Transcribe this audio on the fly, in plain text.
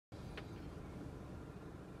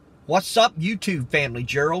What's up, YouTube family?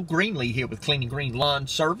 Gerald Greenlee here with Clean and Green Lawn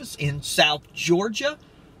Service in South Georgia.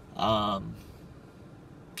 I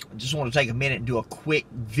just want to take a minute and do a quick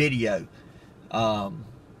video.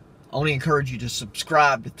 Only encourage you to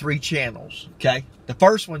subscribe to 3 channels, okay? The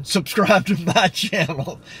first one, subscribe to my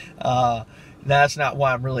channel. That's not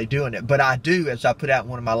why I'm really doing it, but I do, as I put out in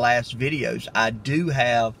one of my last videos, I do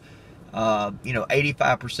have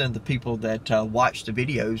 85% of the people that watch the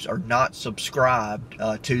videos are not subscribed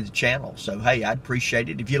to the channel. So, hey, I'd appreciate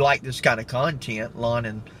it. If you like this kind of content, lawn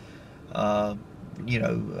and,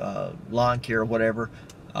 lawn care or whatever,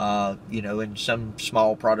 and some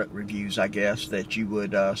small product reviews, I guess, that you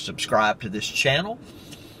would subscribe to this channel.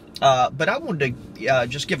 But I wanted to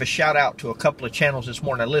just give a shout out to a couple of channels this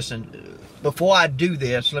morning. Now, listen, before I do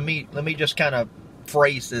this, let me just kind of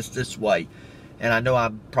phrase this way. And I know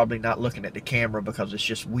I'm probably not looking at the camera because it's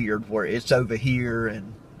just weird where it's over here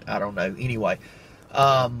and I don't know. Anyway,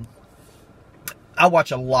 I watch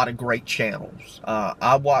a lot of great channels.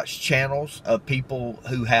 I watch channels of people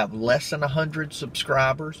who have less than 100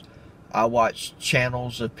 subscribers. I watch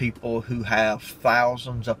channels of people who have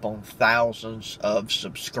thousands upon thousands of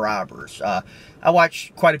subscribers. I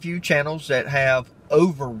watch quite a few channels that have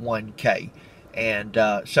over 1K. And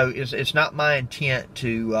so it's not my intent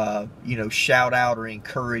to, shout out or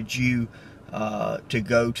encourage you to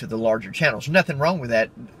go to the larger channels. Nothing wrong with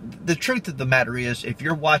that. The truth of the matter is, if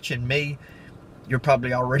you're watching me, you're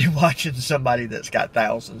probably already watching somebody that's got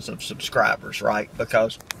thousands of subscribers, right?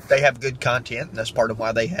 Because they have good content, and that's part of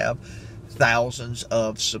why they have thousands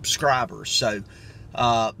of subscribers. So,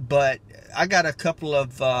 but I got a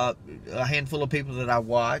handful of people that I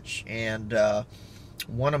watch, and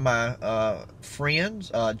one of my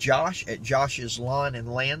friends, Josh, at Josh's Lawn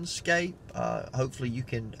and Landscape. Hopefully you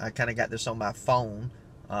can, I kind of got this on my phone,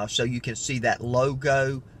 so you can see that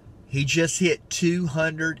logo. He just hit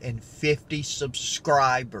 250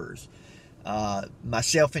 subscribers.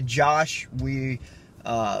 Myself and Josh, we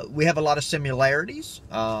have a lot of similarities.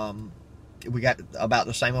 We got about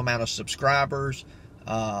the same amount of subscribers.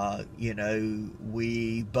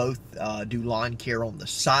 We both do lawn care on the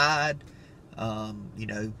side.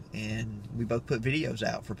 And we both put videos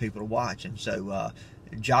out for people to watch. And so,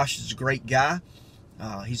 Josh is a great guy.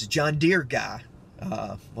 He's a John Deere guy.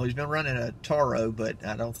 Well, he's been running a Toro, but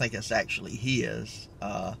I don't think it's actually his.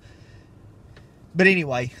 But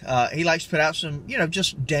anyway, he likes to put out some,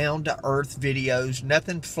 just down-to-earth videos.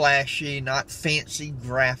 Nothing flashy, not fancy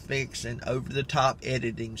graphics and over-the-top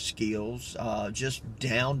editing skills. Just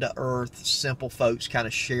down-to-earth, simple folks kind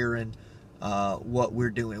of sharing what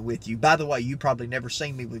we're doing with you. By the way, you probably never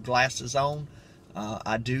seen me with glasses on.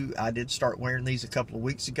 I did start wearing these a couple of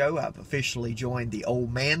weeks ago. I've officially joined the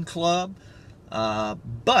Old Man Club.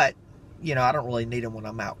 But, I don't really need them when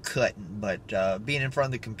I'm out cutting. But being in front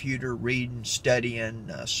of the computer, reading, studying,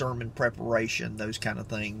 sermon preparation, those kind of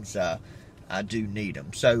things, I do need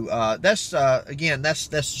them. So that's, again,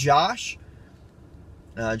 that's Josh.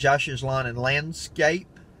 Josh's Lawn and Landscape.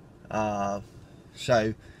 And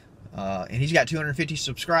he's got 250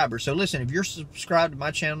 subscribers. So listen, if you're subscribed to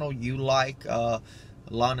my channel, you like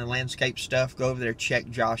lawn and landscape stuff, go over there, check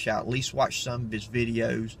Josh out. At least watch some of his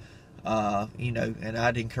videos. And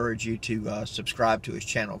I'd encourage you to subscribe to his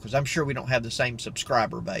channel, because I'm sure we don't have the same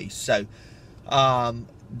subscriber base. So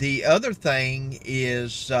the other thing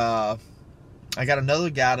is, I got another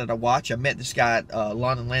guy that I watch. I met this guy at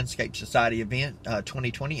Lawn and Landscape Society event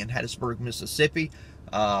 2020 in Hattiesburg, Mississippi.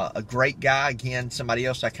 A great guy. Again, somebody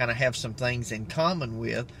else I kind of have some things in common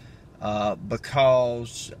with,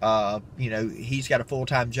 because he's got a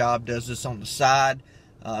full-time job, does this on the side,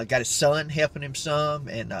 got his son helping him some,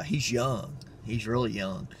 and he's young. He's really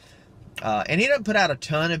young, and he doesn't put out a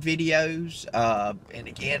ton of videos, and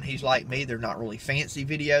again, he's like me, they're not really fancy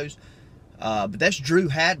videos, but that's Drew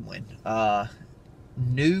Hadwin,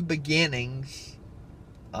 New Beginnings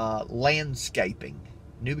Landscaping.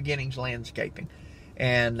 New Beginnings Landscaping.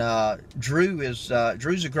 And Drew's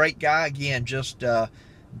a great guy. Again, just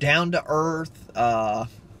down to earth.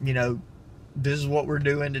 This is what we're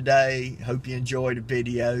doing today. Hope you enjoyed the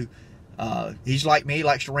video. He's like me,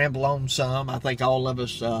 likes to ramble on some. I think all of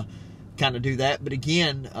us kind of do that. But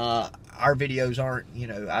again, our videos aren't.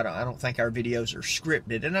 I don't think our videos are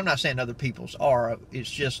scripted. And I'm not saying other people's are. It's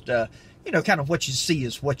just kind of what you see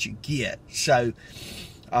is what you get. So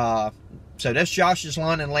that's Josh's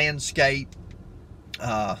Lawn and Landscape.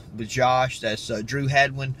 With Josh, that's Drew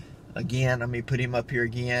Hadwin. Again, let me put him up here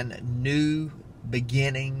again. New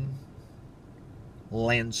Beginning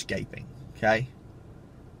Landscaping. Okay?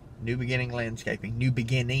 New Beginning Landscaping. New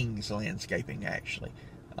Beginnings Landscaping, actually.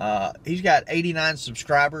 He's got 89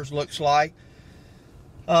 subscribers, looks like.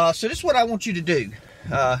 So this is what I want you to do.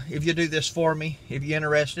 If you do this for me, if you're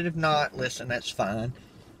interested. If not, listen, that's fine.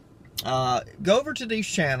 Go over to these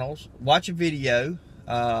channels, watch a video,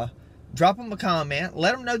 drop them a comment,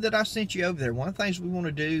 let them know that I sent you over there. One of the things we want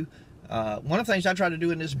to do, one of the things I try to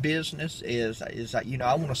do in this business is that, you know,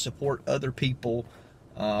 I want to support other people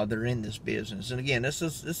that are in this business. And again, this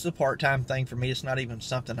is a part-time thing for me. It's not even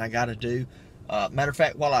something I got to do. Matter of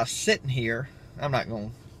fact, while I was sitting here, I'm not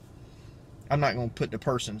going to put the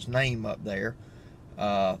person's name up there,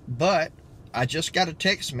 but I just got a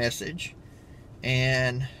text message,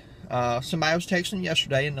 and somebody was texting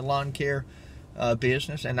yesterday in the lawn care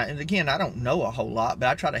business, and again, I don't know a whole lot, but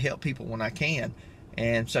I try to help people when I can.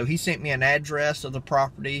 And so he sent me an address of the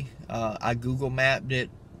property. I Google mapped it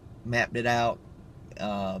out,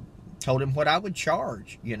 told him what I would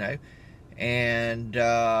charge, you know, and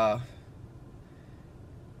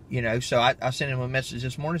you know, so I sent him a message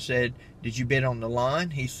this morning, said, did you bid on the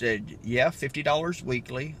line? He said, yeah, $50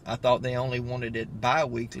 weekly. I thought they only wanted it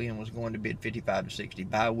bi-weekly and was going to bid $55 to $60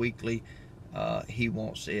 bi-weekly. He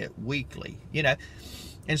wants it weekly, you know.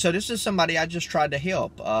 And so this is somebody I just tried to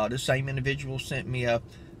help. The same individual sent me a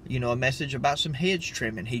message about some hedge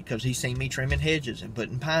trimming, because he seen me trimming hedges and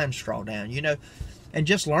putting pine straw down, you know, and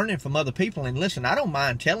just learning from other people. And listen, I don't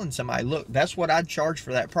mind telling somebody, look, that's what I'd charge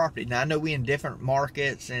for that property. Now, I know we in different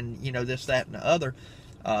markets and, you know, this, that, and the other,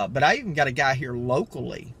 but I even got a guy here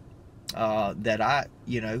locally that I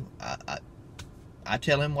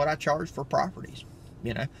tell him what I charge for properties,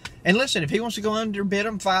 you know. And listen, if he wants to go underbid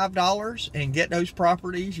them $5 and get those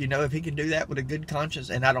properties, you know, if he can do that with a good conscience,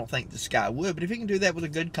 and I don't think this guy would, but if he can do that with a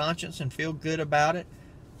good conscience and feel good about it,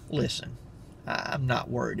 listen, I'm not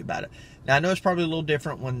worried about it. Now, I know it's probably a little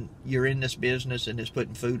different when you're in this business and it's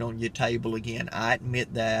putting food on your table. Again, I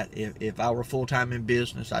admit that if I were full-time in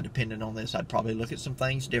business, I depended on this, I'd probably look at some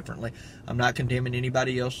things differently. I'm not condemning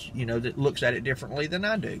anybody else, you know, that looks at it differently than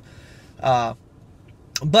I do.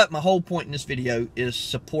 But my whole point in this video is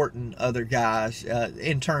supporting other guys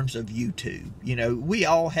in terms of YouTube. You know, we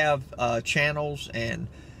all have channels, and,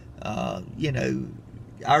 you know,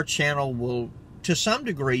 our channel will, to some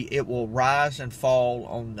degree, it will rise and fall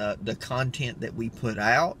on the content that we put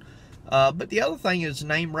out. But the other thing is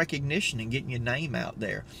name recognition and getting your name out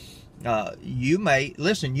there. You may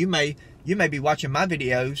be watching my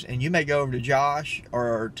videos, and you may go over to Josh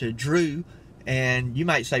or to Drew, and you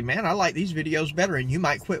might say, man, I like these videos better, and you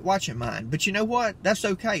might quit watching mine. But you know what? That's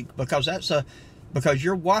okay, because because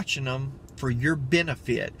you're watching them for your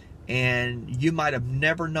benefit, and you might have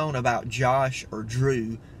never known about Josh or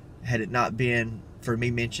Drew had it not been for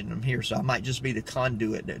me mentioning them here. So I might just be the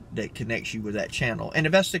conduit that connects you with that channel. And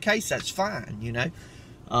if that's the case, that's fine, you know.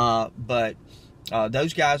 But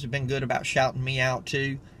those guys have been good about shouting me out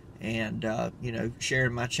too, and you know,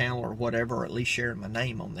 sharing my channel or whatever, or at least sharing my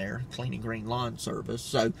name on there, Clean & Green Lawn Service.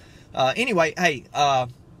 So anyway, hey, I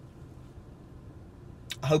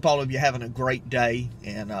hope all of you are having a great day,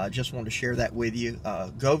 and just wanted to share that with you.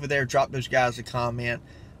 Go over there, drop those guys a comment,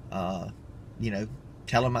 you know,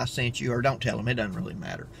 tell them I sent you, or don't tell them, it doesn't really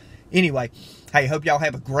matter. Anyway, hey, hope y'all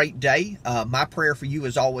have a great day. My prayer for you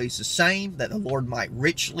is always the same, that the Lord might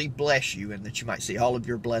richly bless you, and that you might see all of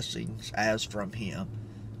your blessings as from Him.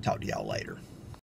 Talk to y'all later.